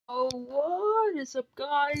Oh, what is up,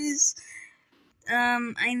 guys?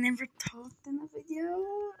 I never talked in a video,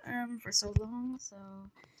 for so long, so,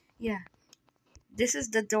 yeah. This is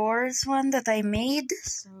the doors one that I made,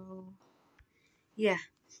 so, yeah.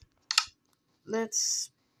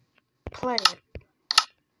 Let's play it.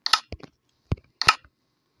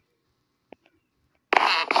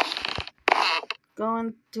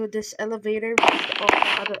 Going to this elevator because all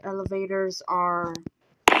the other elevators are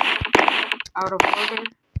out of order.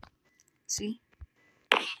 See?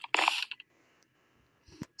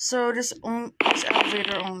 So this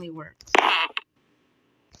elevator only works.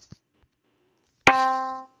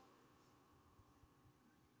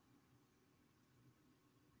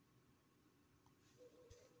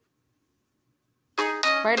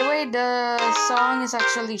 By the way, the song is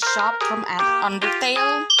actually chopped from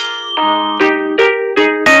Undertale.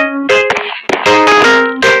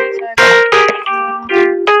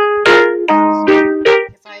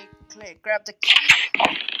 If I grab the key,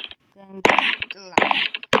 then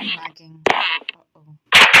lagging.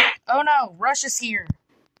 Oh no, Rush is here.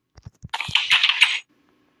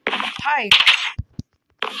 Hi.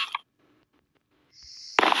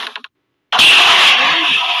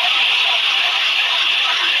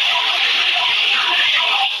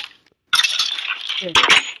 Good.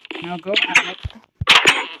 Now go out.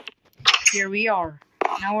 Here we are.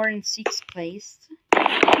 Now we're in 6th place.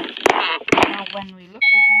 Now when we look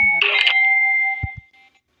behind us,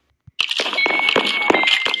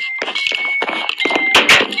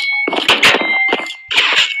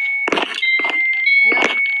 yep,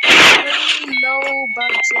 very low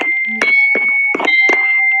budget music.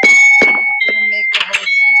 I couldn't make the whole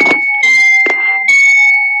series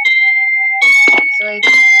so I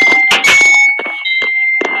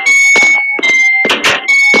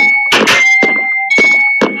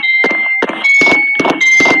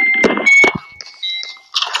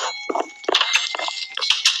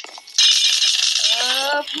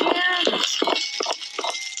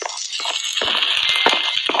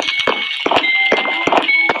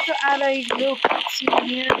to add a little cutscene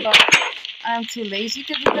here, but I'm too lazy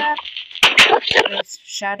to do that. There's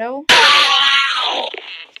Shadow.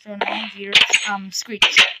 So now here's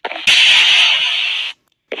Screech.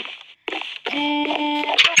 And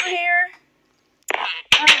over here,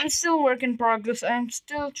 it's still work in progress. I'm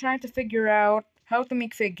still trying to figure out how to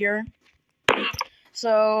make figure.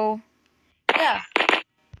 So yeah,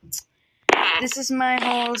 this is my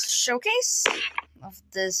whole showcase of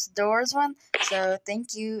this Doors one. So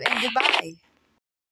thank you and goodbye.